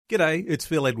G'day, it's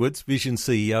Phil Edwards, Vision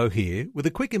CEO here, with a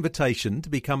quick invitation to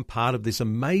become part of this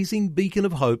amazing beacon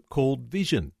of hope called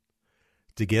Vision.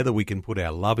 Together we can put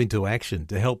our love into action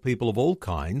to help people of all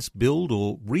kinds build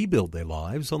or rebuild their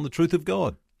lives on the truth of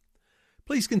God.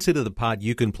 Please consider the part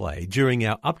you can play during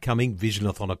our upcoming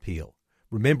Visionathon appeal,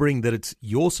 remembering that it's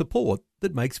your support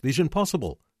that makes Vision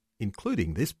possible,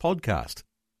 including this podcast.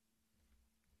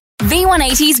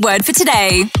 V180's word for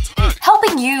today.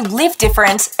 Helping you live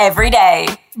different every day.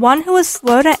 One who is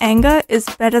slow to anger is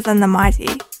better than the mighty.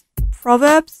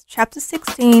 Proverbs chapter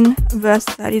 16, verse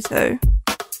 32.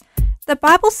 The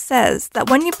Bible says that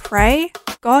when you pray,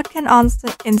 God can answer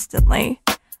instantly,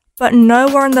 but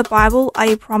nowhere in the Bible are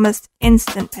you promised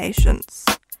instant patience.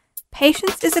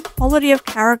 Patience is a quality of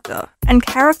character, and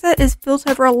character is built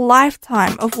over a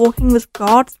lifetime of walking with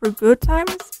God through good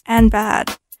times and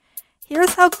bad. Here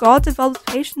is how God develops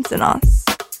patience in us.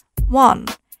 1.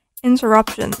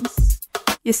 Interruptions.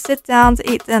 You sit down to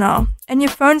eat dinner, and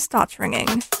your phone starts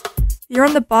ringing. You're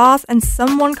in the bath and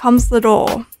someone comes to the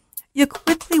door. You're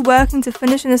quickly working to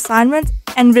finish an assignment,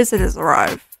 and visitors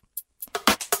arrive.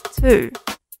 2.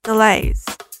 Delays.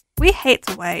 We hate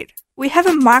to wait. We have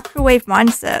a microwave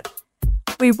mindset.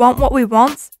 We want what we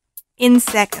want in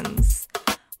seconds.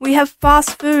 We have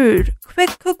fast food,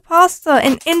 quick cook pasta,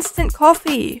 and instant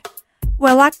coffee.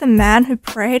 We're like the man who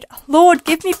prayed, "Lord,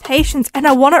 give me patience and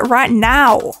I want it right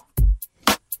now."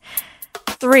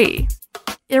 3.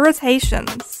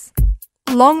 Irritations.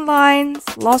 Long lines,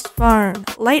 lost phone,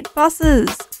 late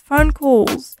buses, phone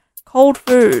calls, cold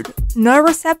food, no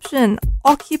reception,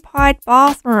 occupied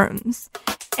bathrooms,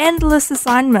 endless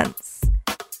assignments.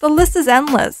 The list is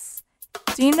endless.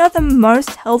 Do you know that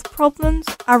most health problems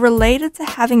are related to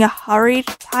having a hurried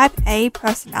type A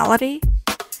personality?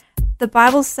 The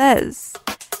Bible says,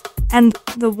 "And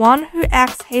the one who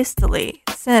acts hastily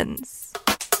sins."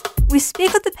 We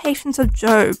speak of the patience of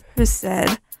Job, who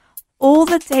said, "All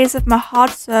the days of my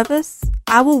hard service,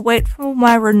 I will wait for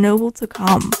my renewal to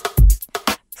come."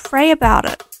 Pray about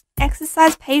it,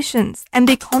 exercise patience, and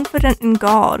be confident in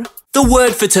God. The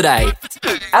word for today,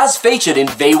 as featured in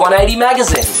V180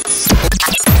 magazine.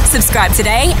 Subscribe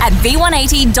today at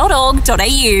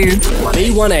v180.org.au.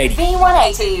 V180.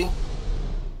 V180.